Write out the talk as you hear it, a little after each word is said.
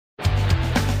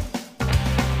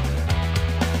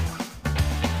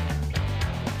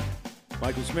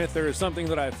Michael Smith, there is something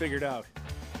that I figured out.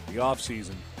 The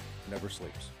off-season never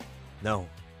sleeps. No,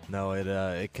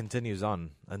 it continues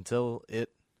on until it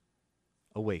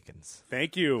awakens.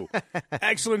 Thank you.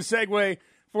 Excellent segue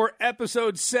for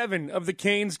episode 7 of the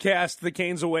Canes Cast, The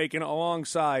Canes Awaken,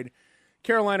 alongside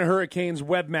Carolina Hurricanes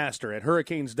webmaster at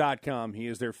hurricanes.com. He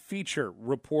is their feature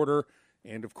reporter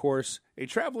and, of course, a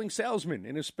traveling salesman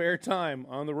in his spare time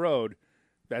on the road.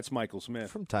 That's Michael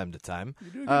Smith. From time to time. You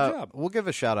do a good job. We'll give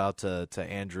a shout-out to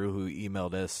Andrew, who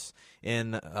emailed us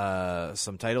in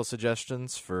some title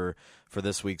suggestions for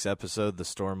this week's episode, The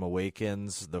Storm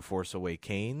Awakens, The Force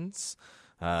Awakens,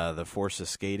 The Force is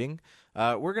Skating.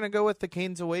 We're going to go with The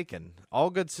Canes Awaken. All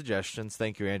good suggestions.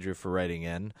 Thank you, Andrew, for writing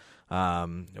in.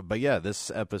 But yeah,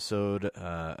 this episode,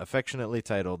 affectionately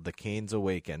titled The Canes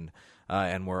Awaken,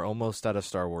 and we're almost out of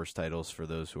Star Wars titles for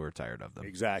those who are tired of them.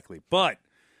 Exactly. But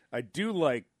I do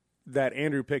like that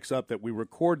Andrew picks up that we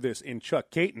record this in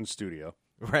Chuck Caton's studio.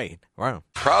 Right. Wow.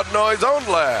 Proud Noise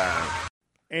Only.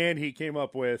 And he came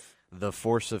up with The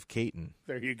Force of Caton.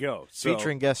 There you go. So,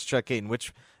 Featuring guest Chuck Caton,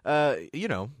 which,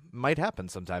 might happen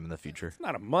sometime in the future. It's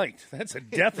not a might. That's a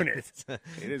definite.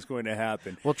 It is going to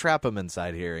happen. We'll trap him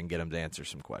inside here and get him to answer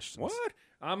some questions. What?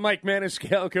 I'm Mike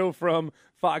Maniscalco from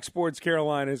Fox Sports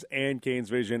Carolinas and Canes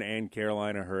Vision and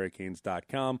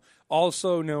CarolinaHurricanes.com,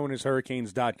 also known as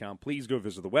Hurricanes.com. Please go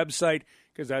visit the website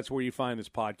because that's where you find this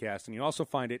podcast. And you also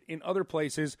find it in other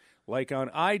places like on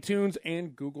iTunes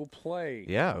and Google Play.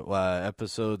 Yeah,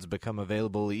 episodes become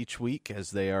available each week as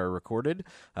they are recorded,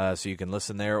 so you can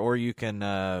listen there, or you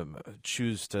can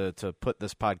choose to put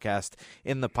this podcast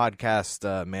in the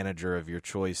podcast manager of your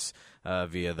choice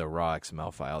via the raw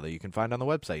XML file that you can find on the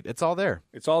website. It's all there.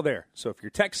 It's all there. So if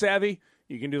you're tech savvy,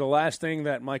 you can do the last thing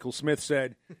that Michael Smith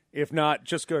said. If not,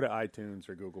 just go to iTunes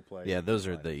or Google Play. Yeah, those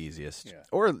are the easiest. Yeah.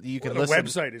 Or you can the listen.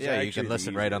 website is you can actually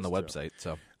listen the right on the easiest, website.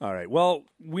 So all right. Well,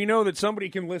 we know that somebody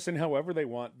can listen however they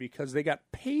want because they got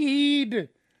paid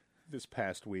this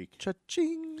past week.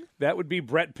 Cha-ching. That would be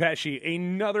Brett Pesce,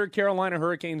 another Carolina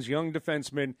Hurricanes young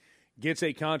defenseman, gets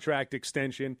a contract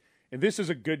extension. And this is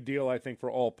a good deal, I think, for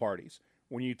all parties.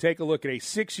 When you take a look at a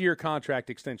 6-year contract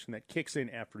extension that kicks in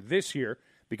after this year,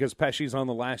 because Pesce's on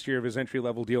the last year of his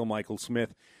entry-level deal, Michael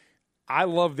Smith, I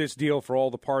love this deal for all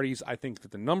the parties. I think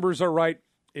that the numbers are right.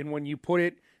 And when you put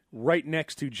it right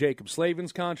next to Jacob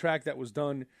Slavin's contract that was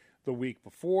done the week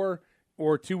before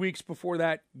or 2 weeks before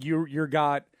that, you're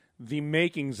got the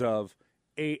makings of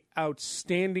a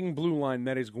outstanding blue line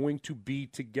that is going to be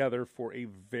together for a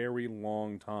very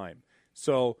long time.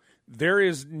 So there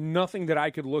is nothing that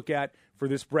I could look at for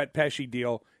this Brett Pesce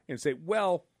deal and say,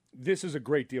 well, this is a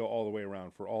great deal all the way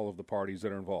around for all of the parties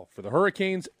that are involved, for the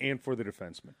Hurricanes and for the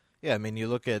defensemen. Yeah, I mean, you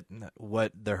look at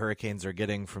what the Hurricanes are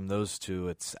getting from those two.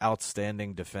 It's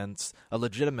outstanding defense, a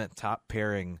legitimate top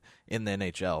pairing in the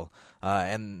NHL,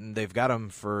 and they've got them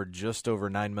for just over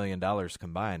 $9 million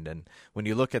combined. And when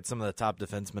you look at some of the top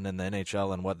defensemen in the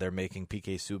NHL and what they're making,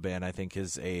 PK Subban, I think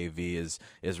his AAV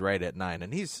is right at 9,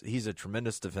 and he's a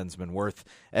tremendous defenseman, worth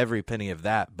every penny of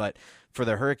that. But for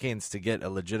the Hurricanes to get a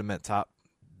legitimate top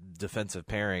defensive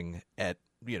pairing at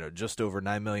just over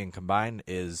 $9 million combined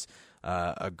is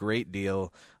a great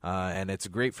deal, and it's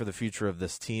great for the future of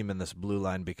this team and this blue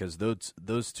line because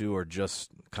those two are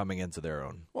just coming into their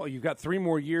own. Well, you've got 3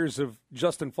 more years of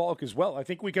Justin Falk as well. I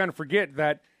think we kind of forget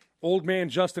that old man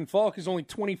Justin Falk is only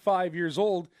 25 years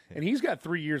old, and he's got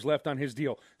 3 years left on his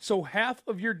deal. So half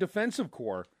of your defensive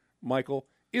core, Michael,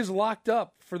 is locked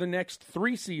up for the next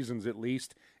 3 seasons at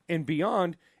least and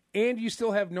beyond. And you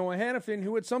still have Noah Hannafin,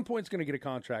 who at some point is going to get a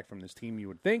contract from this team, you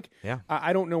would think. Yeah.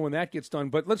 I don't know when that gets done,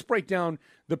 but let's break down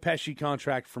the Pesce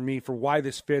contract for me for why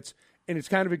this fits. And it's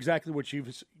kind of exactly what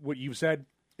you've said.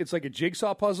 It's like a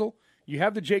jigsaw puzzle. You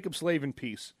have the Jacob Slavin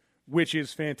piece, which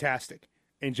is fantastic.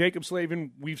 And Jacob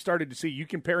Slavin, we've started to see, you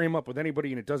can pair him up with anybody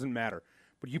and it doesn't matter.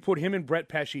 But you put him and Brett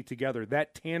Pesce together,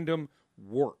 that tandem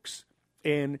works.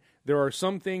 And there are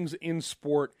some things in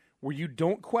sport where you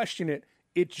don't question it,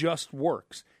 it just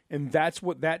works. And that's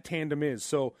what that tandem is.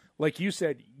 So, like you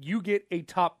said, you get a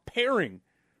top pairing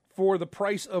for the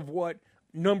price of what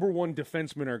number one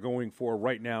defensemen are going for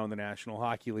right now in the National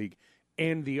Hockey League.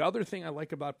 And the other thing I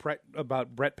like about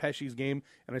Brett Pesce's game,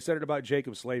 and I said it about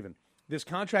Jacob Slavin, this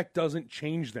contract doesn't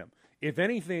change them. If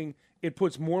anything, it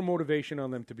puts more motivation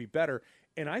on them to be better.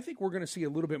 And I think we're going to see a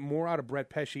little bit more out of Brett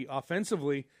Pesce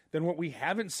offensively than what we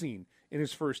haven't seen in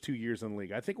his first 2 years in the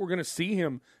league. I think we're going to see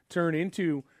him turn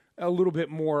into a little bit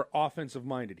more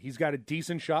offensive-minded. He's got a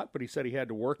decent shot, but he said he had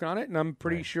to work on it, and I'm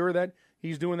pretty sure that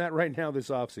He's doing that right now this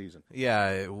offseason.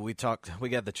 Yeah, we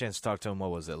got the chance to talk to him, what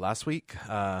was it, last week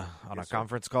on a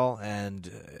conference call,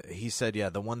 and he said,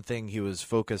 the one thing he was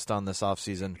focused on this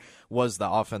offseason was the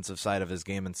offensive side of his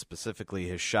game, and specifically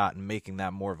his shot, and making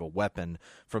that more of a weapon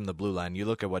from the blue line. You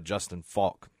look at what Justin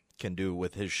Falk can do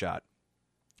with his shot.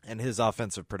 And his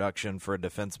offensive production for a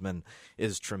defenseman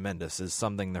is tremendous, is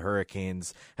something the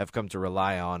Hurricanes have come to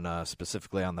rely on,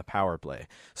 specifically on the power play.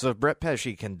 So if Brett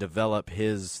Pesce can develop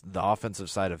the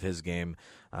offensive side of his game,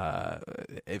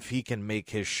 if he can make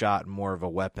his shot more of a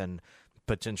weapon,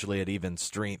 potentially at even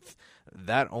strength,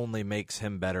 that only makes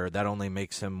him better. That only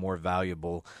makes him more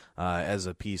valuable as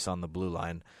a piece on the blue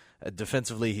line.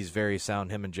 Defensively, he's very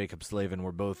sound. Him and Jacob Slavin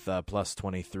were both plus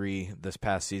 23 this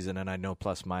past season, and I know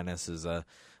plus minus is a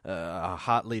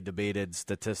hotly debated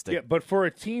statistic. Yeah, but for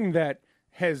a team that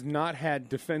has not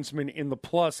had defensemen in the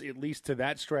plus, at least to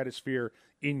that stratosphere,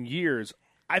 in years,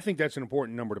 I think that's an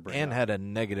important number to bring and up. Had a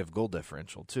negative goal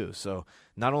differential too. So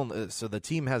the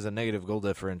team has a negative goal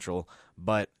differential,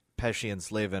 but Pesce and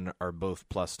Slavin are both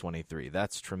plus 23.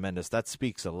 That's tremendous. That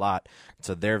speaks a lot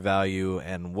to their value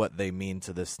and what they mean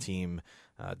to this team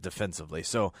defensively.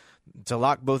 So to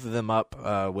lock both of them up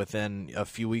within a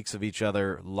few weeks of each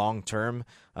other long term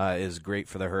is great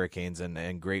for the Hurricanes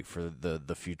and great for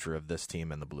the future of this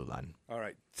team and the blue line. All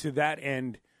right. To that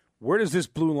end, where does this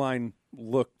blue line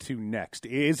look to next?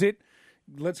 Is it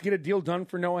let's get a deal done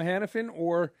for Noah Hanifin,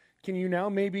 or can you now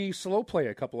maybe slow play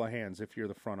a couple of hands if you're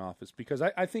the front office? Because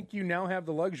I think you now have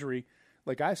the luxury.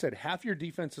 Like I said, half your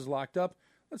defense is locked up.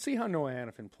 Let's see how Noah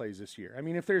Hanifin plays this year. I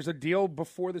mean, if there's a deal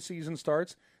before the season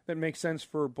starts that makes sense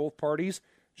for both parties,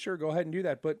 sure, go ahead and do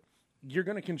that. But you're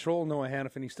going to control Noah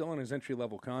Hanifin. He's still on his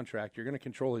entry-level contract. You're going to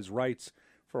control his rights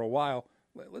for a while.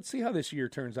 Let's see how this year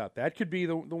turns out. That could be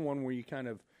the one where you kind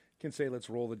of can say, let's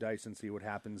roll the dice and see what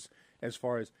happens as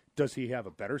far as, does he have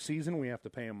a better season? We have to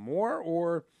pay him more,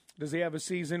 or does he have a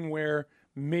season where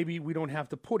maybe we don't have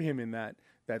to put him in that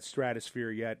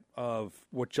stratosphere yet of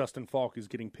what Justin Falk is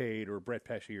getting paid, or Brett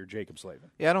Pesce or Jacob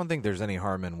Slavin? Yeah, I don't think there's any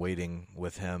harm in waiting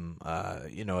with him.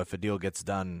 If a deal gets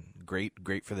done, great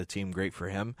for the team, great for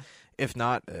him. If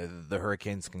not, the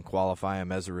Hurricanes can qualify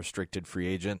him as a restricted free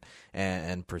agent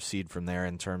and proceed from there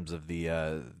in terms of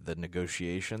the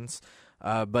negotiations.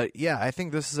 But yeah, I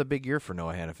think this is a big year for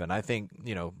Noah Hanifin. I think,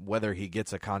 whether he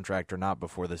gets a contract or not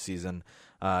before the season,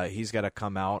 he's got to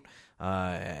come out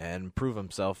and prove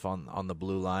himself on the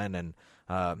blue line and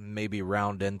maybe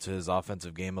round into his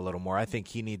offensive game a little more. I think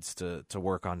he needs to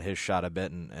work on his shot a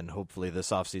bit, and hopefully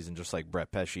this offseason, just like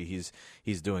Brett Pesce,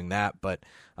 he's doing that. But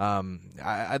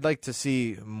I'd like to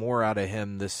see more out of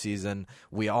him this season.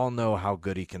 We all know how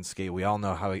good he can skate. We all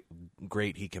know how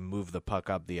great he can move the puck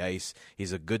up the ice.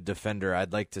 He's a good defender.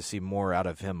 I'd like to see more out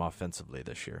of him offensively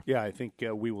this year. Yeah, I think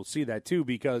we will see that too,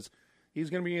 because he's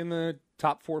going to be in the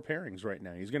top 4 pairings right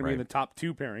now. He's going to be in the top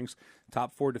 2 pairings,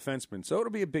 top 4 defensemen. So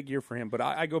it'll be a big year for him. But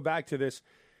I go back to this.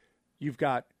 You've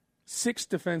got 6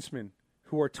 defensemen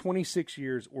who are 26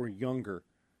 years or younger,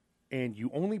 and you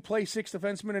only play 6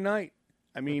 defensemen a night.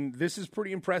 I mean, this is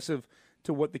pretty impressive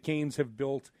to what the Canes have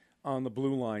built on the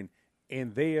blue line,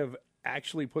 and they have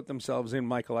actually put themselves in.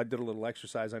 Michael, I did a little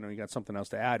exercise. I know you got something else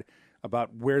to add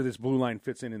about where this blue line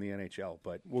fits in the NHL,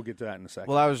 but we'll get to that in a second.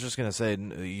 Well, I was just going to say,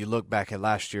 you look back at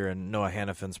last year and Noah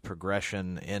Hanifin's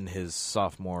progression in his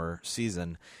sophomore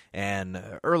season,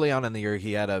 and early on in the year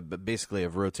he had basically a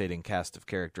rotating cast of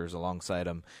characters alongside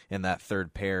him in that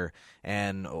third pair,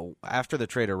 and after the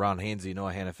trade of Ron Hainsey,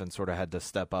 Noah Hanifin sort of had to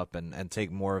step up and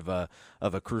take more of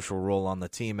a crucial role on the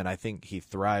team, and I think he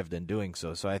thrived in doing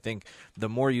so. So I think the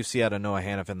more you see out of Noah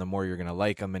Hanifin, the more you're going to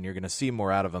like him, and you're going to see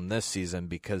more out of him this season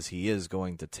because he is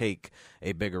going to take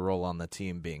a bigger role on the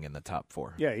team being in the top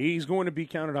 4. Yeah, he's going to be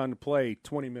counted on to play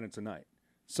 20 minutes a night.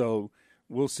 So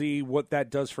we'll see what that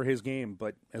does for his game.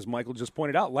 But as Michael just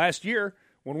pointed out, last year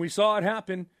when we saw it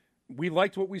happen, we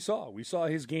liked what we saw. We saw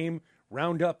his game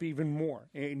round up even more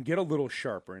and get a little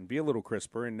sharper and be a little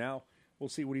crisper. And now we'll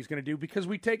see what he's going to do, because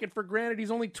we take it for granted he's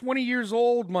only 20 years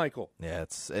old, Michael. Yeah,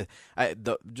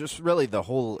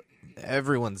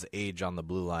 everyone's age on the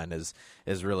blue line is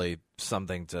really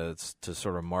something to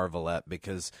sort of marvel at,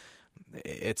 because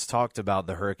it's talked about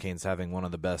the Hurricanes having one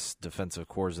of the best defensive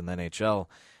cores in the NHL,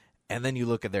 and then you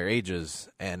look at their ages,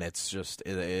 and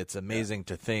it's amazing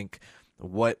to think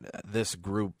what this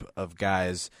group of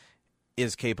guys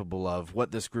is capable of,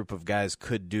 what this group of guys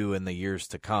could do in the years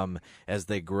to come as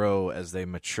they grow, as they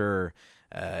mature,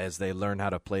 as they learn how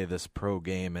to play this pro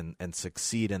game and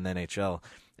succeed in the NHL.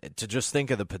 To just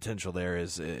think of the potential there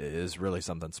is really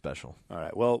something special. All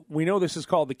right. Well, we know this is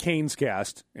called the Canes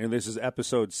Cast, and this is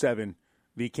episode 7,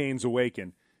 The Canes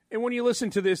Awaken. And when you listen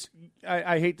to this,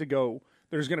 I hate to go,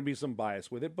 there's going to be some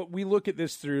bias with it, but we look at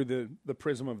this through the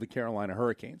prism of the Carolina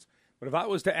Hurricanes. But if I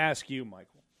was to ask you,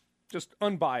 Michael, just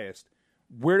unbiased,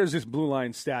 where does this blue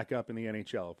line stack up in the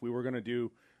NHL? If we were going to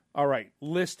do, all right,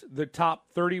 list the top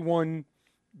 31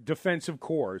 defensive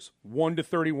cores, 1 to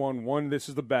 31. 1, this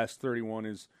is the best, 31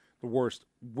 is the worst.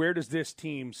 Where does this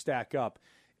team stack up?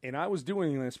 And I was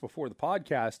doing this before the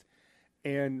podcast,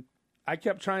 and I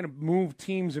kept trying to move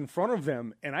teams in front of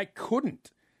them, and I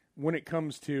couldn't when it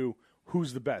comes to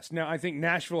who's the best. Now, I think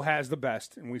Nashville has the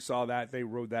best, and we saw that. They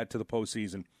rode that to the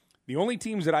postseason. The only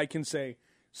teams that I can say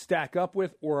stack up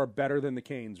with or are better than the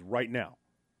Canes right now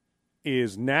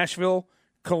is Nashville,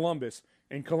 Columbus.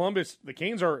 And Columbus, the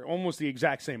Canes are almost the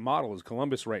exact same model as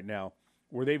Columbus right now,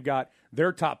 where they've got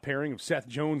their top pairing of Seth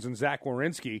Jones and Zach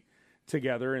Werenski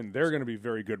together, and they're going to be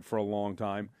very good for a long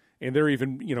time. And they're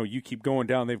even, you keep going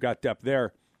down, they've got depth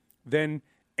there. Then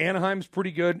Anaheim's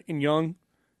pretty good and young.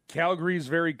 Calgary's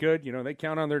very good. They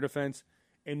count on their defense.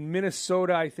 And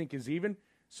Minnesota, I think, is even.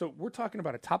 So we're talking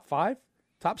about a top 5,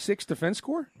 top 6 defense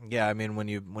core? Yeah, I mean, when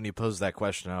you posed that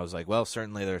question, I was like, well,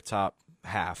 certainly they're top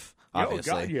half,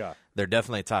 obviously. Oh, God, yeah. They're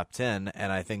definitely top 10,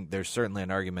 and I think there's certainly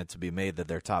an argument to be made that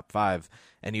they're top 5.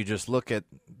 And you just look at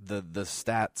the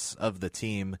stats of the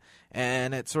team,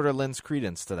 and it sort of lends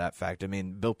credence to that fact. I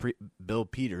mean, Bill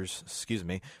Peters,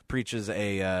 preaches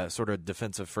a sort of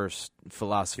defensive-first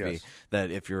philosophy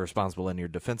that if you're responsible in your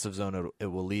defensive zone, it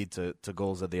will lead to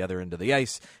goals at the other end of the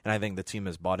ice. And I think the team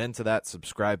has bought into that,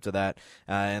 subscribed to that,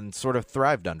 and sort of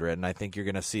thrived under it. And I think you're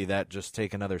going to see that just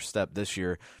take another step this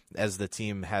year as the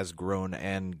team has grown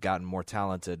and gotten more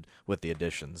talented with the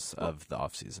additions of the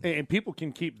offseason. And people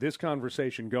can keep this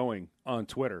conversation going on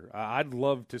Twitter. I'd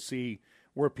love to see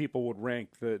where people would rank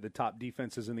the top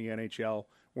defenses in the NHL,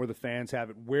 where the fans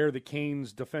have it, where the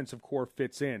Canes defensive core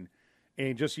fits in.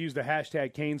 And just use the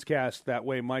hashtag CanesCast. That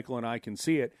way Michael and I can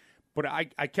see it. But I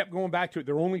kept going back to it.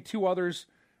 There were only 2 others,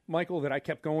 Michael, that I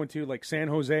kept going to, like San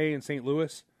Jose and St.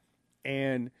 Louis.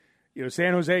 And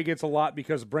San Jose gets a lot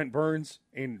because of Brent Burns,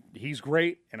 and he's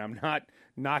great, and I'm not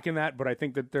knocking that, but I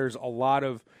think that there's a lot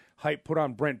of hype put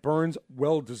on Brent Burns,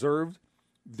 well-deserved.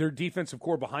 Their defensive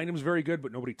core behind him is very good,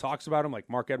 but nobody talks about him, like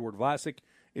Mark-Edward Vlasic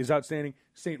is outstanding.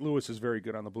 St. Louis is very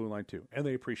good on the blue line, too, and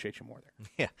they appreciate you more there.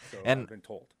 Yeah, so and I've been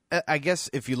told. I guess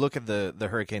if you look at the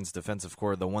Hurricanes' defensive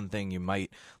core, the one thing you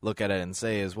might look at it and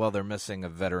say is, well, they're missing a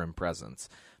veteran presence.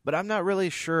 But I'm not really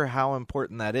sure how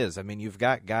important that is. I mean, you've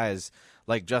got guys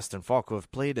like Justin Falk who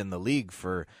have played in the league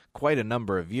for quite a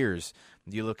number of years.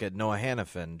 You look at Noah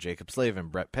Hannafin, Jacob Slavin,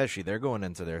 Brett Pesce, they're going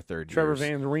into their third year. Trevor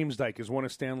Van Riemsdyk has won a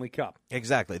Stanley Cup.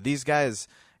 Exactly. These guys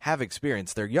have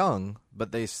experience. They're young,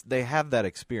 but they have that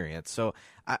experience. So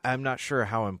I'm not sure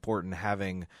how important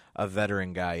having a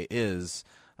veteran guy is.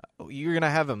 You're going to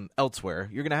have him elsewhere.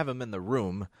 You're going to have him in the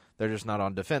room. They're just not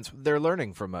on defense. They're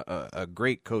learning from a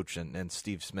great coach in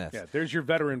Steve Smith. Yeah, there's your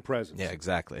veteran presence. Yeah,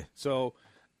 exactly. So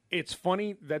it's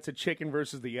funny. That's a chicken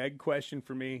versus the egg question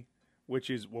for me, which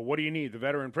is, well, what do you need, the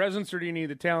veteran presence or do you need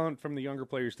the talent from the younger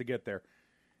players to get there?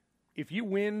 If you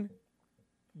win,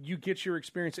 you get your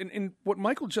experience. And what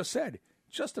Michael just said,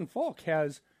 Justin Falk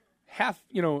has half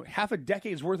a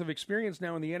decade's worth of experience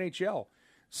now in the NHL.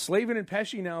 Slavin and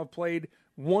Pesce now have played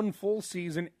 1 full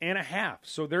season and a half.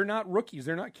 So they're not rookies.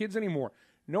 They're not kids anymore.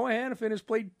 Noah Hannafin has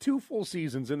played 2 full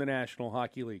seasons in the National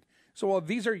Hockey League. So while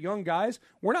these are young guys,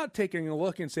 we're not taking a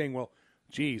look and saying, well,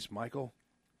 geez, Michael,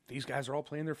 these guys are all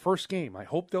playing their first game. I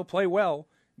hope they'll play well.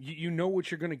 You know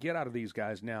what you're going to get out of these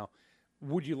guys now.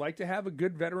 Would you like to have a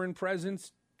good veteran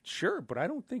presence? Sure, but I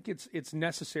don't think it's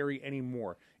necessary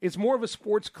anymore. It's more of a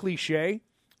sports cliche.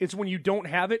 It's when you don't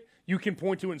have it, you can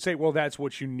point to it and say, well, that's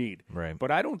what you need. Right. But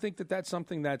I don't think that's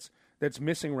something that's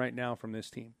missing right now from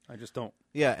this team. I just don't.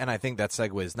 Yeah, and I think that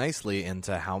segues nicely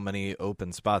into how many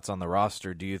open spots on the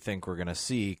roster do you think we're going to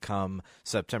see come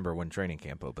September when training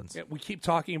camp opens? Yeah, we keep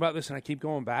talking about this, and I keep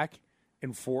going back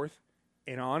and forth.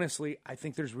 And honestly, I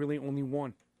think there's really only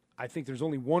one. I think there's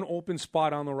only one open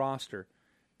spot on the roster,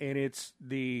 and it's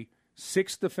the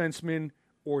 6th defenseman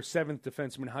or 7th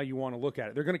defenseman, how you want to look at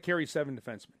it. They're going to carry 7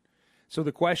 defensemen. So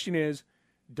the question is,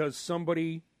 does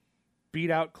somebody beat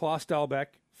out Klaus Dahlbeck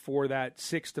for that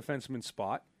 6th defenseman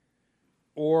spot?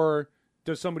 Or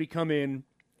does somebody come in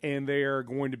and they are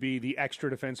going to be the extra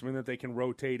defenseman that they can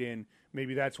rotate in?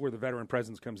 Maybe that's where the veteran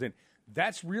presence comes in.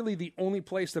 That's really the only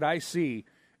place that I see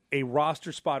a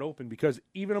roster spot open, because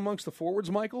even amongst the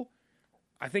forwards, Michael,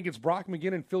 I think it's Brock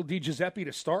McGinn and Phil DiGiuseppe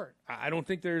to start. I don't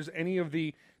think there's any of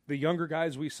the younger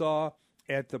guys we saw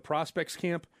at the prospects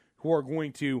camp who are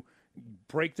going to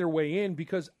break their way in,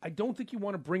 because I don't think you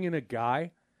want to bring in a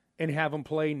guy and have him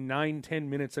play 9-10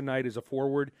 minutes a night as a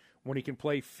forward when he can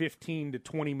play 15 to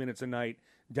 20 minutes a night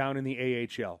down in the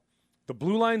AHL. The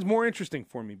blue line's more interesting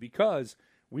for me because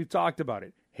we've talked about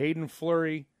it. Hayden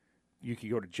Fleury, you can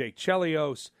go to Jake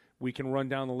Chelios. We can run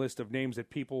down the list of names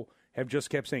that people have just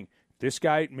kept saying, this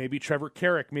guy, maybe Trevor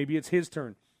Carrick, maybe it's his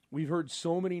turn. We've heard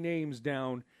so many names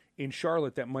down in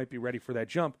Charlotte that might be ready for that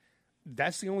jump.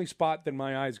 That's the only spot that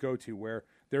my eyes go to where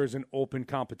there is an open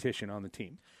competition on the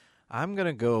team. I'm going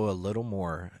to go a little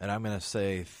more, and I'm going to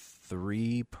say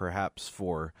 3, perhaps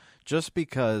 4, just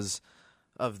because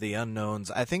of the unknowns.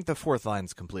 I think the fourth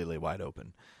line's completely wide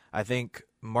open. I think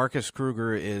Marcus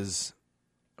Kruger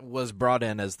was brought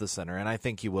in as the center, and I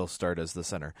think he will start as the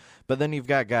center. But then you've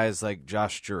got guys like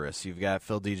Josh Juris, you've got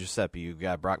Phil DiGiuseppe, you've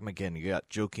got Brock McGinn, you've got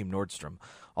Joakim Nordstrom.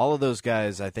 All of those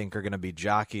guys, I think, are going to be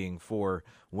jockeying for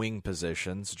wing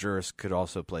positions. Juris could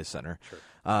also play center. Sure.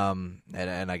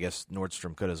 And I guess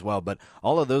Nordstrom could as well. But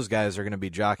all of those guys are going to be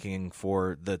jockeying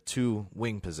for the 2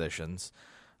 wing positions.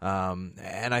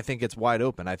 And I think it's wide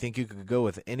open. I think you could go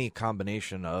with any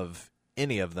combination of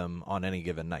any of them on any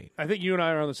given night. I think you and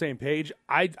I are on the same page.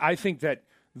 I think that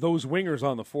those wingers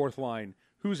on the fourth line,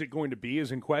 who's it going to be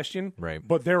is in question. Right.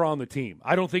 But they're on the team.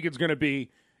 I don't think it's going to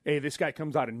be, hey, this guy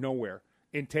comes out of nowhere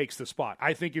and takes the spot.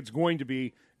 I think it's going to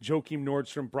be Joakim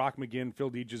Nordstrom, Brock McGinn,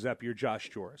 Phil DiGiuseppe, or Josh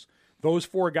Juris. Those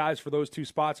 4 guys for those 2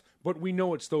 spots, but we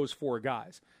know it's those 4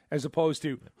 guys, as opposed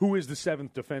to who is the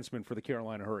 7th defenseman for the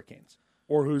Carolina Hurricanes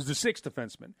or who's the 6th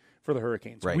defenseman for the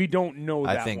Hurricanes. Right. We don't know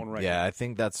that one right now. now. I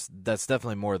think that's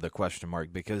definitely more the question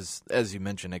mark because, as you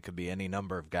mentioned, it could be any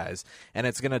number of guys, and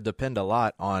it's going to depend a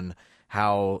lot on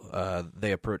how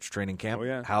they approach training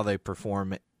camp, how they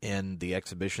perform in the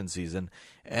exhibition season,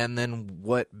 and then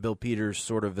what Bill Peters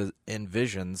sort of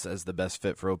envisions as the best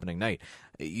fit for opening night.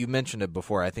 You mentioned it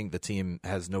before. I think the team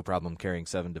has no problem carrying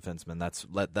 7 defensemen.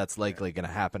 That's likely going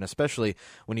to happen, especially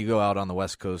when you go out on the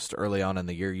West Coast early on in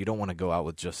the year. You don't want to go out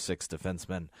with just 6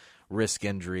 defensemen, risk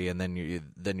injury, and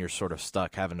then you're sort of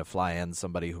stuck having to fly in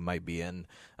somebody who might be in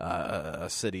a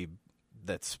city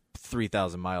that's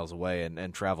 3,000 miles away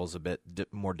and travels a bit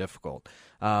more difficult.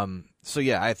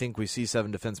 I think we see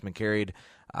 7 defensemen carried.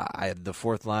 The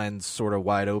fourth line's sort of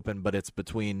wide open, but it's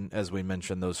between, as we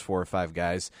mentioned, those 4 or 5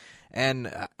 guys.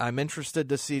 And I'm interested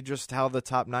to see just how the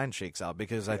top 9 shakes out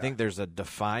because I think there's a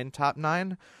defined top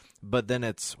 9, but then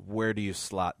it's where do you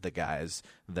slot the guys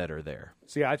that are there?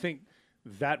 See, I think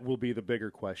that will be the bigger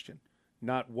question,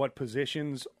 not what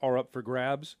positions are up for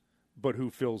grabs, but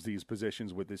who fills these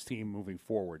positions with this team moving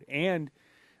forward. And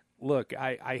look,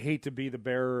 I hate to be the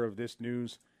bearer of this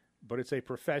news, but it's a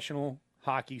professional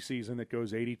hockey season that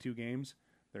goes 82 games.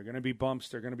 There are going to be bumps.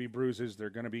 There are going to be bruises. There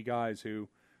are going to be guys who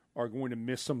are going to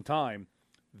miss some time.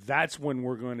 That's when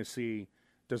we're going to see,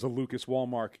 does a Lucas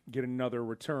Wallmark get another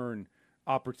return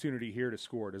opportunity here to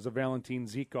score? Does a Valentin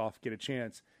Zykov get a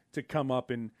chance to come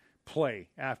up and play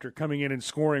after coming in and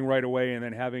scoring right away and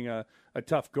then having a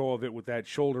tough go of it with that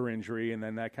shoulder injury, and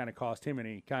then that kind of cost him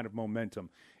any kind of momentum?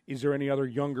 Is there any other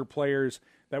younger players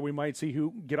that we might see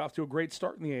who get off to a great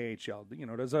start in the AHL? You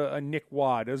know, does a Nick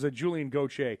Watt, does a Julian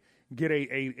Gauthier get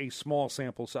a small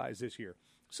sample size this year?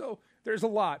 So there's a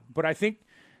lot, but I think,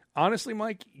 honestly,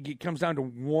 Mike, it comes down to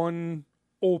one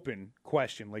open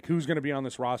question, like who's going to be on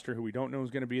this roster, who we don't know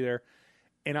is going to be there.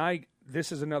 And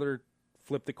this is another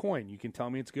flip the coin. You can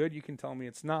tell me it's good. You can tell me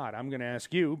it's not. I'm going to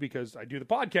ask you because I do the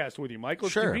podcast with you, Michael.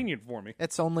 It's convenient for me.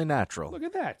 It's only natural. Look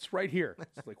at that. It's right here.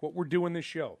 It's like what we're doing this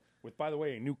show with, by the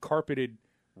way, a new carpeted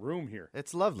room here.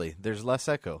 It's lovely. There's less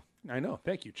echo. I know.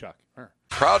 Thank you, Chuck.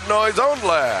 Crowd noise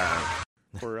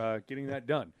only. For getting that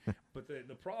done. But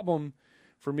the problem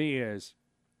for me is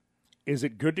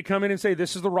it good to come in and say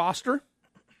this is the roster?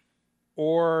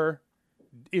 Or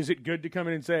is it good to come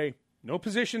in and say, no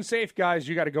position safe, guys,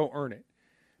 you got to go earn it?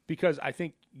 Because I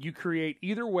think you create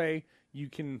either way,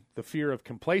 the fear of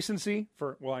complacency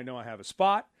for, well, I know I have a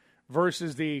spot,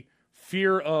 versus the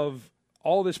fear of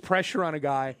all this pressure on a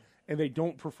guy and they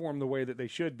don't perform the way that they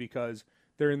should because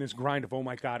they're in this grind of, oh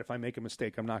my God, if I make a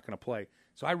mistake, I'm not going to play.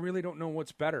 So I really don't know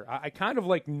what's better. I kind of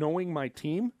like knowing my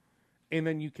team, and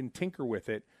then you can tinker with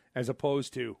it as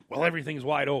opposed to, well, everything's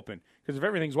wide open. Because if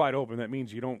everything's wide open, that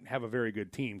means you don't have a very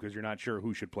good team because you're not sure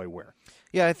who should play where.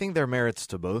 Yeah, I think there are merits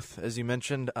to both. As you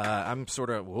mentioned, I'm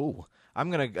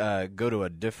going to go to a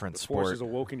different sport. The force has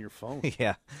awoken your phone.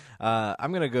 Yeah.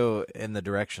 I'm going to go in the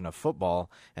direction of football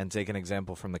and take an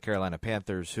example from the Carolina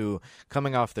Panthers, who,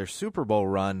 coming off their Super Bowl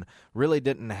run, really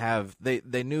didn't have –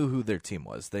 they knew who their team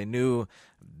was. They knew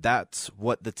that's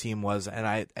what the team was. And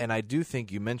I do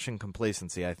think you mentioned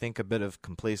complacency. I think a bit of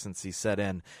complacency set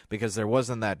in because there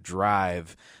wasn't that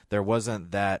drive. There wasn't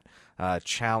that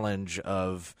challenge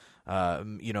of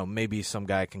maybe some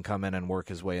guy can come in and work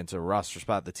his way into a roster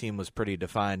spot. The team was pretty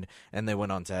defined, and they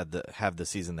went on to have the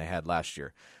season they had last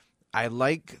year. I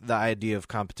like the idea of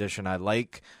competition. I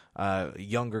like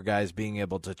younger guys being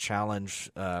able to challenge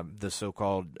the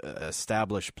so-called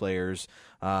established players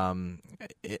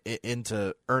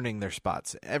into earning their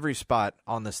spots. Every spot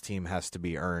on this team has to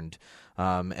be earned,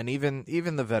 and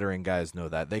even the veteran guys know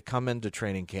that. They come into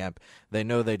training camp, they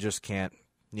know they just can't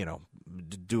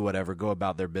do whatever, go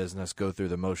about their business, go through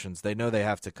the motions. They know they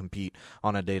have to compete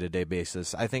on a day-to-day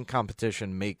basis. I think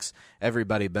competition makes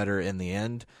everybody better in the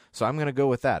end, so I'm going to go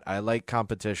with that. I like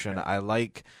competition. I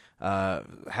like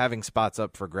having spots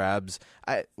up for grabs.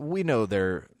 We know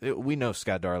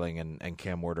Scott Darling and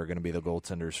Cam Ward are going to be the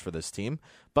goaltenders for this team,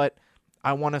 but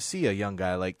I want to see a young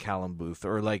guy like Callum Booth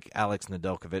or like Alex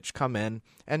Nedeljkovic come in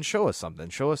and show us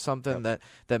something.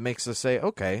 That makes us say,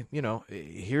 okay,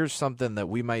 here's something that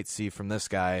we might see from this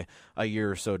guy a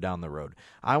year or so down the road.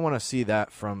 I want to see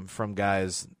that from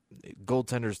guys,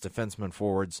 goaltenders, defensemen,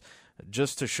 forwards,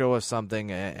 just to show us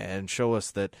something and show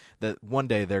us that one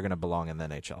day they're going to belong in the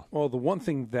NHL. Well, the one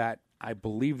thing that I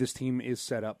believe this team is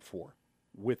set up for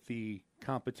with the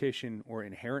competition or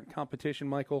inherent competition,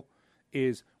 Michael,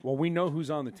 is, well, we know who's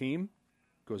on the team.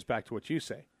 Goes back to what you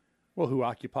say. Well, who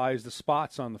occupies the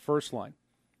spots on the first line?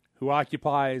 Who's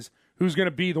going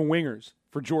to be the wingers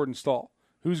for Jordan Staal?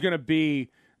 Who's going to be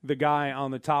the guy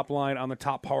on the top line, on the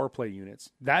top power play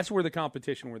units? That's where the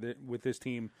competition with this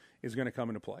team is going to come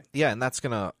into play. Yeah, and that's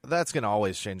gonna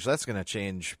always change. That's going to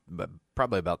change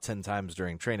probably about 10 times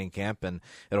during training camp, and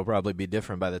it'll probably be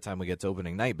different by the time we get to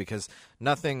opening night, because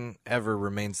nothing ever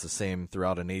remains the same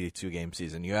throughout an 82-game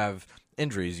season. You have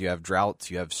injuries, you have droughts,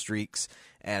 you have streaks,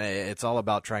 and it's all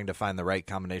about trying to find the right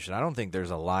combination. I don't think there's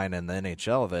a line in the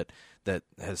NHL that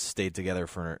has stayed together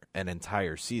for an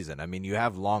entire season. I mean, you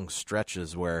have long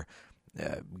stretches where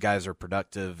guys are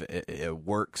productive, it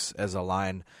works as a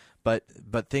line, but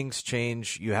things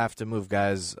change. You have to move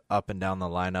guys up and down the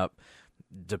lineup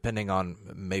depending on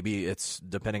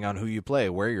who you play,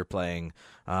 where you're playing,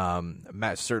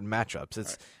 certain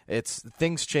matchups. It's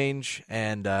things change,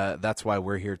 and that's why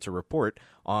we're here to report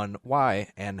on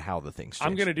why and how the things change.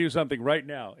 I'm going to do something right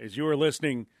now as you are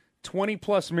listening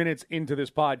 20-plus minutes into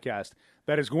this podcast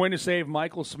that is going to save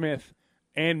Michael Smith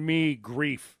and me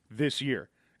grief this year.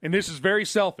 And this is very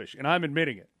selfish, and I'm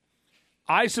admitting it.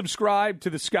 I subscribe to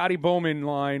the Scotty Bowman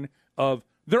line of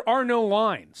there are no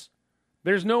lines.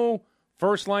 There's no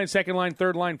first line, second line,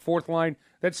 third line, fourth line.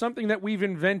 That's something that we've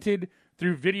invented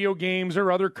through video games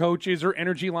or other coaches or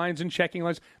energy lines and checking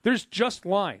lines. There's just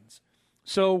lines.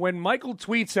 So when Michael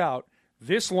tweets out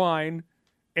this line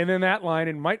and then that line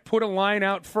and might put a line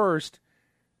out first,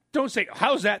 don't say,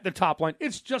 how's that the top line?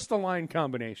 It's just the line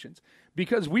combinations.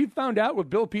 Because we've found out with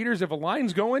Bill Peters, if a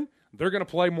line's going, they're going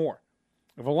to play more.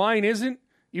 If a line isn't,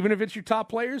 even if it's your top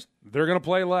players, they're going to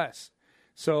play less.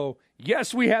 So,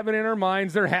 yes, we have it in our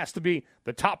minds. There has to be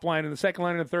the top line and the second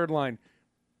line and the third line.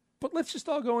 But let's just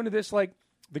all go into this like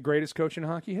the greatest coach in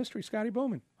hockey history, Scotty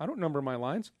Bowman. I don't number my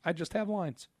lines. I just have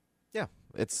lines. Yeah,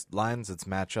 it's lines, it's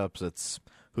matchups, it's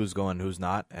who's going, who's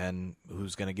not, and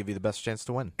who's going to give you the best chance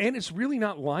to win. And it's really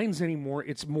not lines anymore.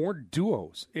 It's more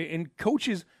duos. And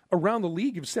coaches around the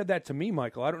league have said that to me,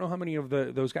 Michael. I don't know how many of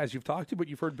those guys you've talked to, but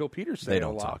you've heard Bill Peters say it a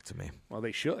lot. They don't talk to me. Well,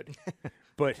 they should.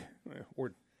 But,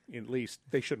 or at least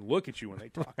they shouldn't look at you when they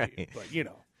talk to you. But,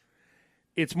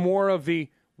 it's more of the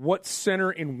what center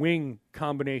and wing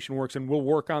combination works and will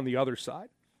work on the other side.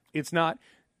 It's not,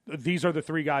 these are the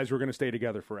three guys who are going to stay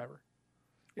together forever.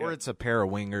 Or it's a pair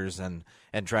of wingers and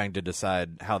trying to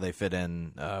decide how they fit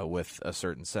in with a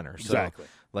certain center. Exactly.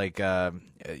 So,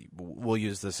 we'll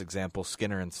use this example,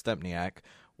 Skinner and Stempniak,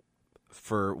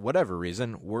 for whatever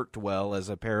reason, worked well as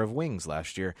a pair of wings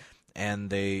last year, and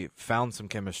they found some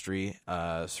chemistry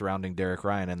surrounding Derek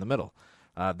Ryan in the middle.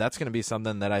 That's going to be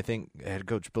something that I think head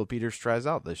coach Bill Peters tries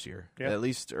out this year, at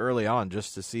least early on,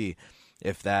 just to see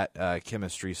if that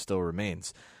chemistry still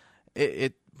remains.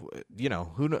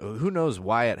 Who knows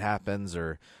why it happens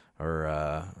or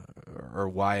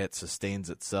why it sustains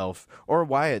itself or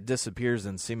why it disappears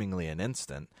in seemingly an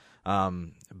instant.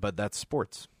 But that's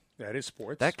sports. That is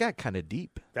sports. That got kind of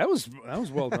deep. That was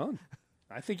well done.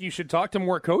 I think you should talk to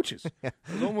more coaches. It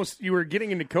was almost you were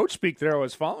getting into coach speak there. I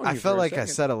was following. I felt like I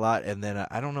said a lot, and then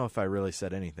I don't know if I really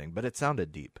said anything, but it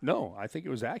sounded deep. No, I think it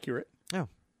was accurate. Yeah.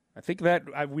 I think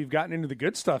that we've gotten into the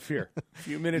good stuff here. A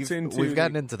few minutes into we've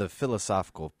gotten into the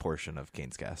philosophical portion of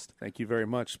Canes Cast. Thank you very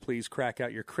much. Please crack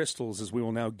out your crystals as we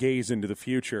will now gaze into the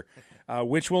future,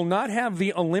 which will not have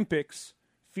the Olympics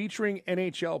featuring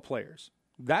NHL players.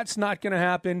 That's not going to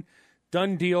happen.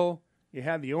 Done deal. You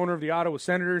had the owner of the Ottawa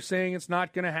Senators saying it's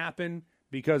not going to happen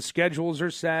because schedules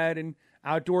are set and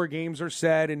outdoor games are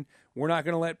set and we're not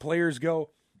going to let players go.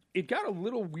 It got a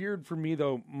little weird for me,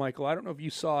 though, Michael. I don't know if you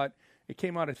saw it. It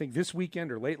came out, I think, this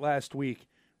weekend or late last week,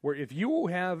 where if you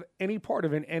have any part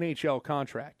of an NHL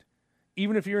contract,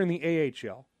 even if you're in the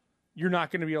AHL, you're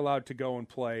not going to be allowed to go and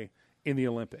play in the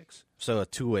Olympics. So a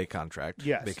two-way contract.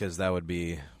 Yes. Because that would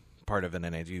be part of an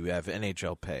NHL. You have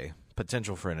NHL pay,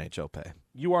 potential for NHL pay.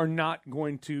 You are not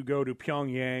going to go to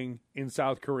Pyongyang in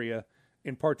South Korea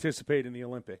and participate in the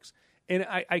Olympics. And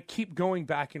I keep going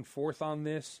back and forth on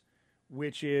this,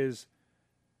 which is,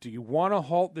 do you want to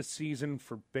halt the season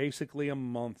for basically a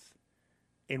month,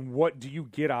 and what do you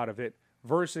get out of it?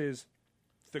 Versus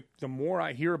the more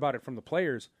I hear about it from the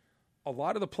players, a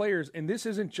lot of the players, and this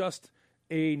isn't just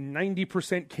a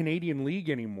 90% Canadian league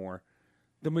anymore,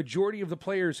 the majority of the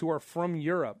players who are from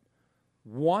Europe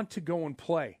want to go and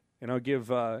play. And I'll give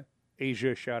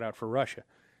Asia a shout out for Russia.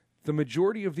 The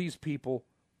majority of these people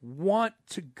want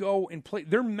to go and play.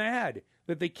 They're mad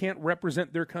that they can't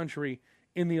represent their country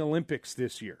in the Olympics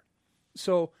this year.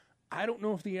 So I don't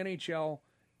know if the NHL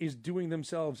is doing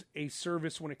themselves a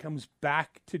service when it comes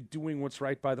back to doing what's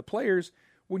right by the players,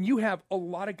 when you have a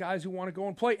lot of guys who want to go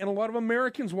and play, and a lot of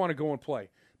Americans want to go and play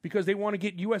because they want to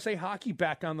get USA Hockey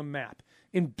back on the map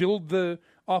and build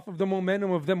off of the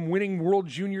momentum of them winning World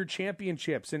Junior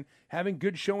Championships and having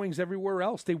good showings everywhere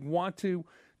else. They want to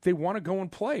go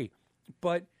and play.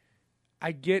 But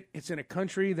I get it's in a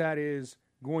country that is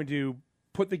going to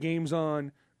put the games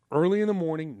on early in the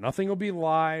morning. Nothing will be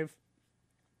live.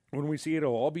 When we see it,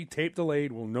 it'll all be tape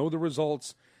delayed. We'll know the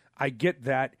results. I get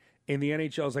that. And the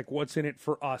NHL is like, what's in it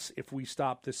for us if we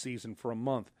stop the season for a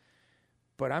month?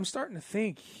 But I'm starting to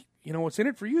think, what's in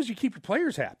it for you is you keep your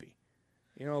players happy.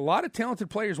 A lot of talented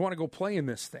players want to go play in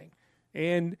this thing.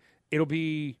 And it'll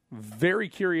be very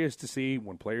curious to see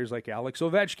when players like Alex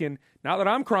Ovechkin, now that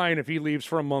I'm crying if he leaves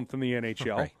for a month in the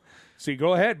NHL. Right. See,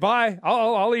 go ahead, bye.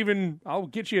 I'll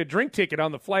get you a drink ticket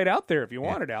on the flight out there if you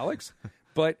want it, Alex.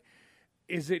 But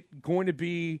is it going to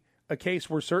be a case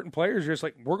where certain players are just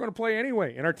like, we're going to play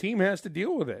anyway, and our team has to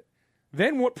deal with it?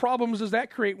 Then what problems does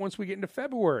that create once we get into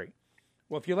February?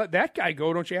 Well, if you let that guy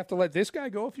go, don't you have to let this guy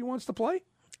go if he wants to play?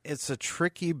 It's a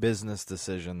tricky business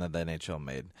decision that the NHL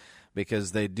made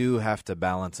because they do have to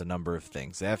balance a number of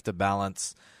things. They have to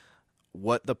balance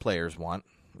what the players want.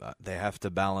 They have to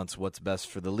balance what's best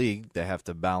for the league. They have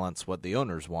to balance what the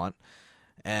owners want.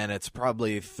 And it's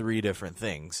probably three different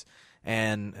things.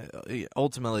 And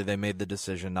ultimately, they made the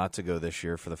decision not to go this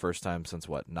year for the first time since,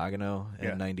 Nagano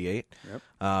in 98?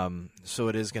 Yep. So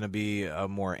it is going to be a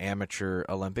more amateur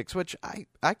Olympics, which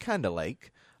I kind of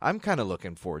like. I'm kind of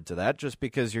looking forward to that just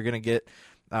because you're going to get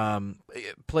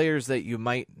players that you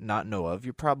might not know of,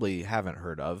 you probably haven't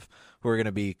heard of, who are going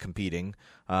to be competing.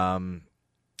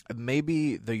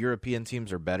 Maybe the European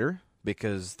teams are better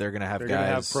because they're going to have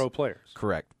guys. Pro players.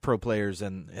 Correct. Pro players,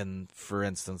 and for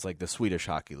instance, like the Swedish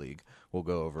Hockey League will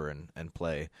go over and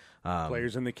play.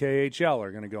 Players in the KHL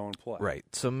are going to go and play. Right.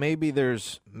 So maybe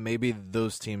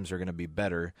those teams are going to be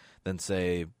better than,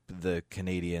 say, the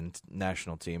Canadian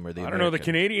national team or the American. I don't know. The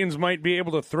Canadians might be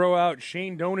able to throw out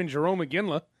Shane Doan and Jerome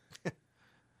McGinley.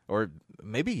 Or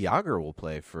maybe Jágr will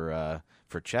play for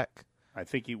Czech. I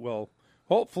think he will.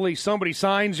 Hopefully somebody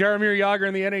signs Jaromír Jágr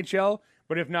in the NHL,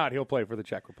 but if not, he'll play for the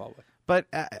Czech Republic. But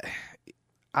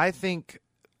I think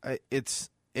it's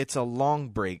a long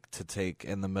break to take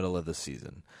in the middle of the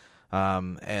season.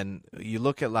 And you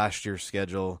look at last year's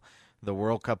schedule, the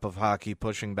World Cup of Hockey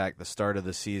pushing back the start of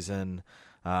the season,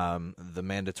 the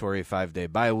mandatory 5-day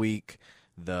bye week,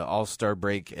 the All-Star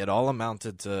break, it all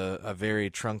amounted to a very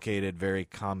truncated, very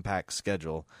compact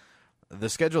schedule. The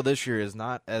schedule this year is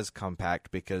not as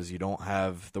compact because you don't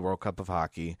have the World Cup of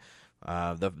Hockey.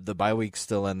 The bye week's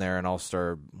still in there, and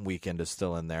All-Star weekend is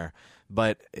still in there.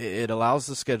 But it allows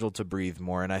the schedule to breathe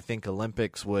more, and I think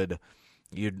Olympics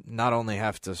you'd not only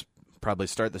have to probably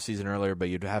start the season earlier, but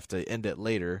you'd have to end it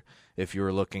later if you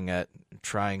were looking at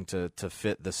trying to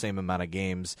fit the same amount of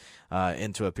games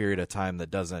into a period of time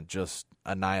that doesn't just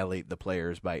annihilate the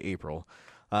players by April.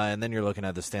 And then you're looking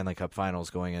at the Stanley Cup Finals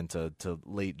going into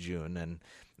late June. And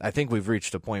I think we've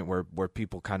reached a point where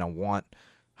people kind of want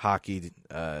hockey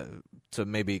to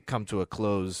maybe come to a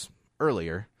close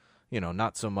earlier.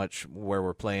 Not so much where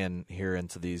we're playing here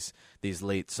into these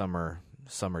late summer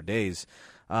days.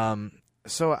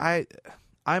 So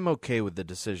I'm okay with the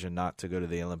decision not to go to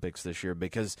the Olympics this year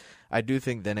because I do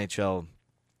think the NHL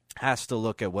has to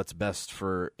look at what's best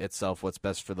for itself, what's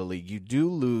best for the league. You do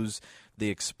lose the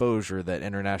exposure that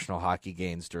international hockey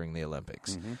gains during the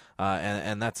Olympics,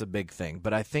 and that's a big thing.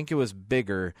 But I think it was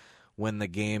bigger when the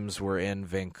games were in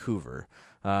Vancouver.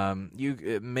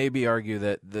 You maybe argue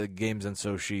that the games in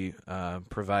Sochi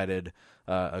provided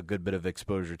a good bit of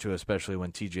exposure to, especially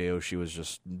when TJ Oshie was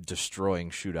just destroying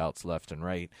shootouts left and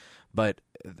right. But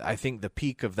I think the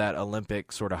peak of that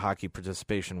Olympic sort of hockey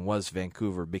participation was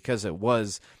Vancouver, because it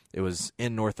was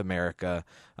in North America.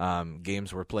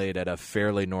 Games were played at a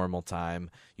fairly normal time.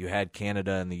 You had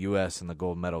Canada and the U.S. in the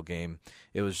gold medal game.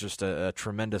 It was just a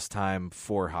tremendous time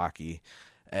for hockey.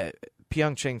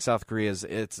 Pyeongchang, South Korea,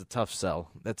 it's a tough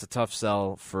sell. It's a tough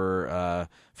sell for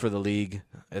the league.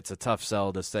 It's a tough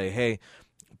sell to say, hey,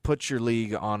 put your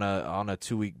league on a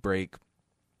 2-week break,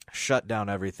 shut down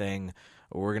everything.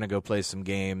 We're going to go play some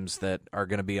games that are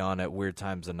going to be on at weird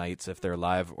times of nights if they're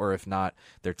live, or if not,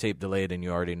 they're tape delayed and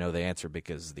you already know the answer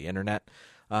because of the internet.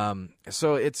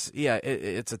 So it's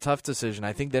a tough decision.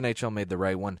 I think the NHL made the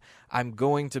right one. I'm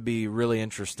going to be really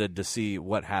interested to see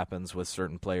what happens with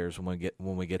certain players when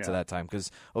we get to that time,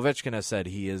 because Ovechkin has said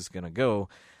he is going to go.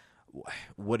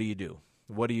 What do you do?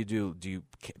 What do you do?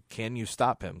 Can you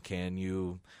stop him?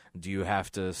 Do you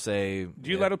have to say? Do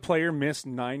you let a player miss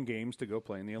 9 games to go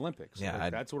play in the Olympics? Yeah,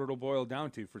 that's what it'll boil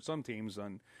down to for some teams.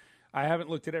 I haven't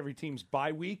looked at every team's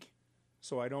bye week,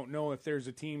 so I don't know if there's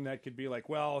a team that could be like,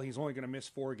 well, he's only going to miss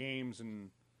 4 games and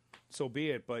so be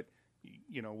it. But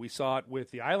we saw it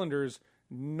with the Islanders,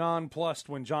 nonplussed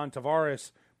when John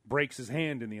Tavares breaks his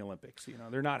hand in the Olympics.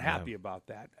 They're not happy about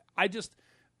that.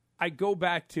 I go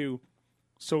back to.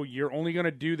 So you're only going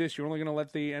to do this, you're only going to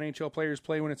let the NHL players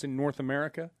play when it's in North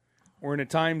America or in a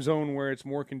time zone where it's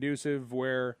more conducive,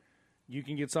 where you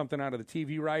can get something out of the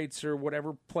TV rights or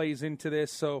whatever plays into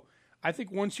this. So I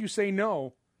think once you say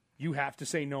no, you have to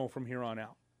say no from here on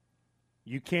out.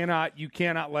 You cannot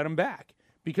let them back,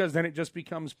 because then it just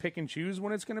becomes pick and choose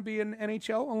when it's going to be an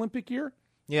NHL Olympic year.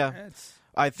 Yeah.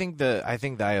 I think the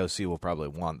IOC will probably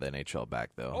want the NHL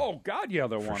back, though. Oh, God, yeah,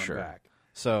 they'll want them back.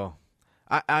 So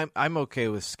I'm okay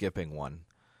with skipping one.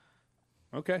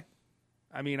 Okay.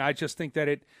 I mean, I just think that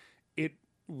it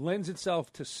lends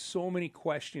itself to so many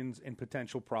questions and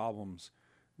potential problems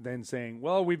than saying,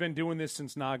 well, we've been doing this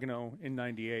since Nagano in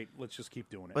 98. Let's just keep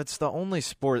doing it. It's the only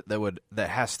sport that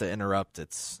has to interrupt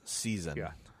its season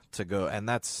to go. And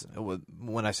that's,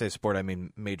 when I say sport, I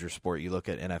mean major sport. You look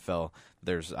at NFL,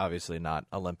 there's obviously not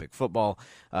Olympic football.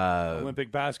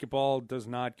 Olympic basketball does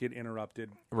not get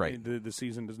interrupted. Right. The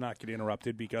season does not get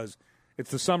interrupted because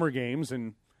it's the summer games,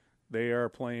 and they are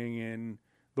playing in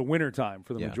the wintertime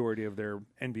for the majority of their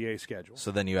NBA schedule.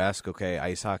 So then you ask, okay,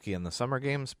 ice hockey in the summer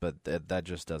games, but that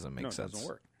just doesn't make sense. It doesn't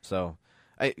work. So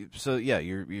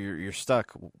you're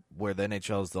stuck where the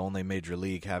NHL is the only major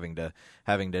league having to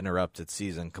interrupt its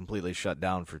season, completely shut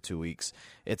down for 2 weeks.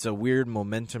 It's a weird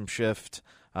momentum shift.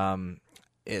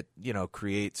 It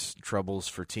creates troubles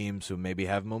for teams who maybe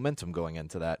have momentum going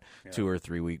into that 2 or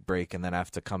 3 week break, and then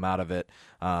have to come out of it,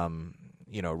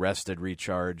 rested,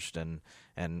 recharged, and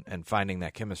finding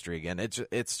that chemistry again.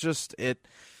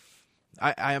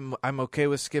 I'm okay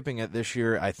with skipping it this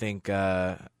year. I think.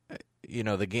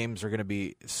 The games are going to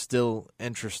be still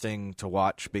interesting to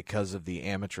watch because of the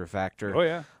amateur factor. Oh,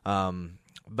 yeah.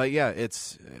 But, yeah,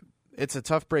 it's a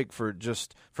tough break for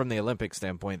just from the Olympic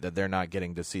standpoint that they're not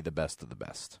getting to see the best of the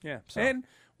best. Yeah. So. And,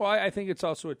 I think it's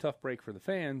also a tough break for the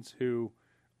fans who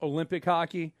Olympic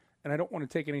hockey, and I don't want to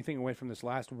take anything away from this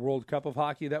last World Cup of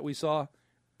hockey that we saw,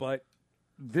 but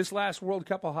this last World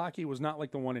Cup of hockey was not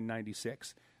like the one in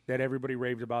 96 that everybody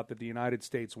raved about, that the United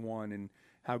States won and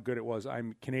how good it was.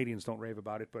 Canadians don't rave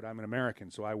about it, but I'm an American,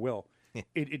 so I will.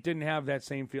 It didn't have that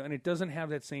same feel, and it doesn't have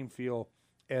that same feel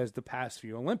as the past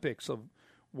few Olympics of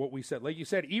what we said. Like you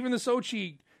said, even the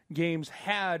Sochi games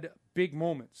had big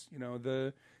moments.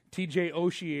 The TJ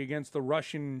Oshie against the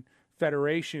Russian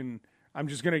Federation. I'm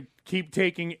just going to keep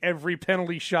taking every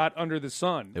penalty shot under the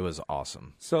sun. It was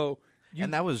awesome. So...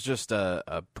 and that was just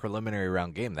a preliminary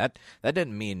round game. That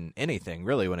didn't mean anything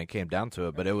really when it came down to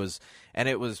it. But it was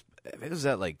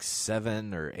at like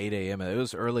 7 or 8 a.m. It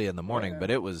was early in the morning, but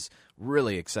it was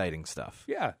really exciting stuff.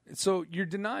 Yeah. So you're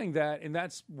denying that, and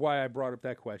that's why I brought up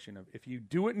that question of if you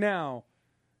do it now,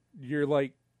 you're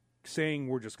like saying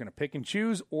we're just going to pick and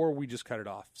choose, or we just cut it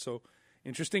off. So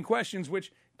interesting questions.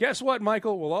 Which guess what,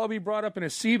 Michael, will all be brought up in a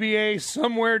CBA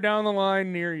somewhere down the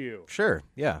line near you. Sure.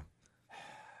 Yeah.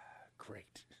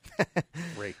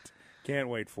 Great. Can't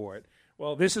wait for it.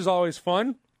 Well, this is always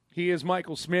fun. He is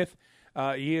Michael Smith.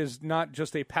 He is not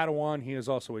just a Padawan. He is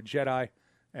also a Jedi,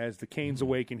 as the Canes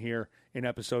awaken here in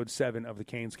Episode 7 of the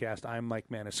Canes Cast. I'm Mike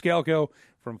Maniscalco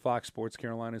from Fox Sports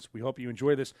Carolinas. We hope you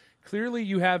enjoy this. Clearly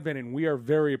you have been, and we are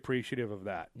very appreciative of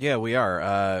that. Yeah, we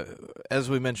are. As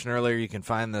we mentioned earlier, you can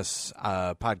find this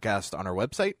podcast on our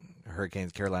website,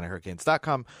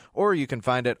 CarolinaHurricanes.com, or you can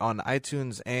find it on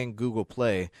iTunes and Google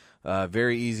Play.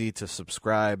 Very easy to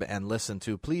subscribe and listen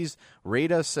to. Please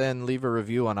rate us and leave a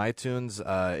review on iTunes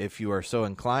if you are so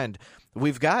inclined.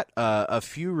 We've got a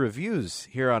few reviews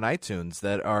here on iTunes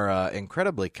that are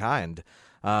incredibly kind.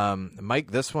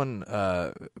 Mike, this one,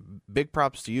 big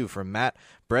props to you, from Matt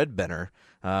Breadbenner,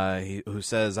 who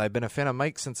says, I've been a fan of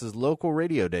Mike since his local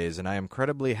radio days, and I am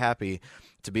incredibly happy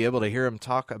to be able to hear him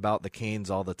talk about the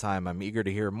Canes all the time. I'm eager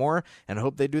to hear more and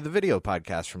hope they do the video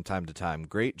podcast from time to time.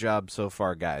 Great job so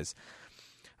far, guys.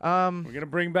 We're going to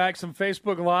bring back some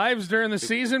Facebook Lives during the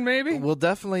season, maybe? We'll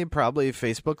definitely probably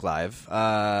Facebook Live.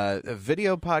 A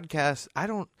video podcast,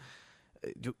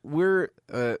 we're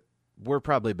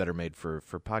probably better made for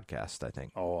podcast, I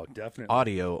think. Oh, definitely.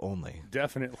 Audio only.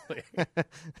 Definitely.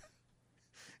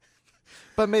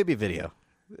 But maybe video.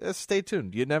 Stay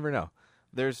tuned. You never know.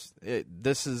 This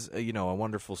is a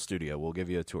wonderful studio. We'll give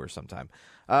you a tour sometime.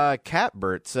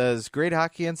 Catbert says, great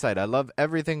hockey insight. I love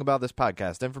everything about this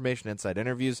podcast. Information, insight,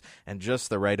 interviews, and just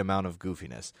the right amount of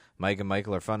goofiness. Mike and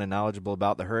Michael are fun and knowledgeable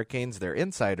about the Hurricanes. They're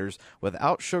insiders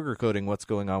without sugarcoating what's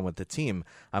going on with the team.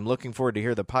 I'm looking forward to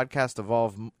hear the podcast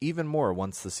evolve even more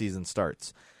once the season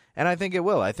starts. And I think it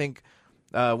will. I think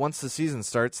once the season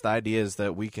starts, the idea is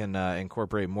that we can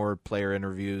incorporate more player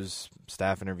interviews,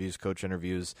 staff interviews, coach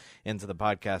interviews into the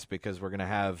podcast, because we're going to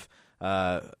have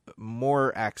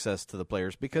more access to the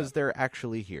players because they're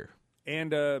actually here.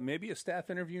 And maybe a staff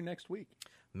interview next week.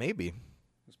 Maybe.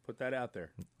 Let's put that out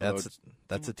there.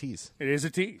 That's a tease. It is a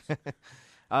tease.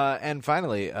 And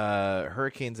finally,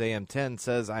 Hurricanes AM10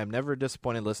 says, I am never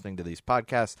disappointed listening to these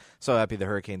podcasts. So happy the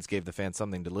Hurricanes gave the fans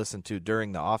something to listen to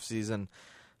during the offseason.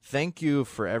 Thank you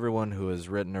for everyone who has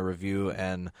written a review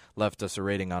and left us a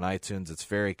rating on iTunes. It's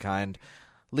very kind.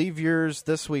 Leave yours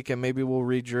this week, and maybe we'll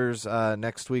read yours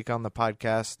next week on the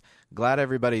podcast. Glad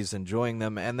everybody's enjoying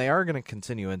them, and they are going to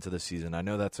continue into the season. I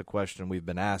know that's a question we've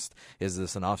been asked. Is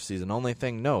this an off-season only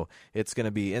thing? No, it's going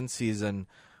to be in-season,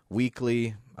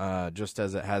 weekly, just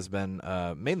as it has been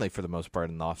mainly for the most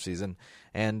part in the off-season.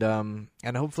 And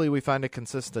hopefully we find a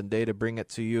consistent day to bring it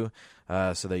to you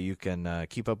so that you can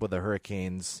keep up with the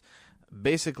Hurricanes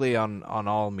basically on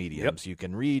all mediums. Yep. You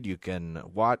can read, you can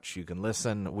watch, you can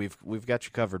listen. We've got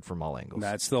you covered from all angles.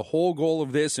 That's the whole goal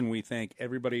of this, and we thank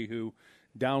everybody who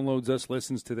downloads us,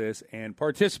 listens to this, and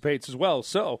participates as well.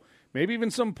 So maybe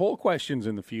even some poll questions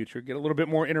in the future. Get a little bit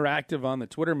more interactive on the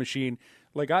Twitter machine.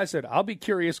 Like I said, I'll be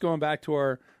curious, going back to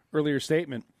our earlier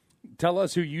statement. Tell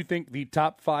us who you think the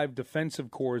top 5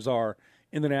 defensive cores are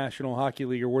in the National Hockey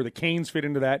League, or where the Canes fit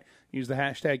into that. Use the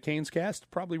hashtag CanesCast.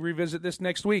 Probably revisit this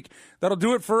next week. That'll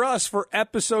do it for us for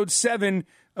episode 7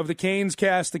 of the Canes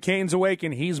Cast, The Canes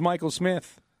Awaken. He's Michael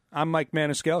Smith. I'm Mike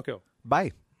Maniscalco.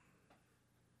 Bye.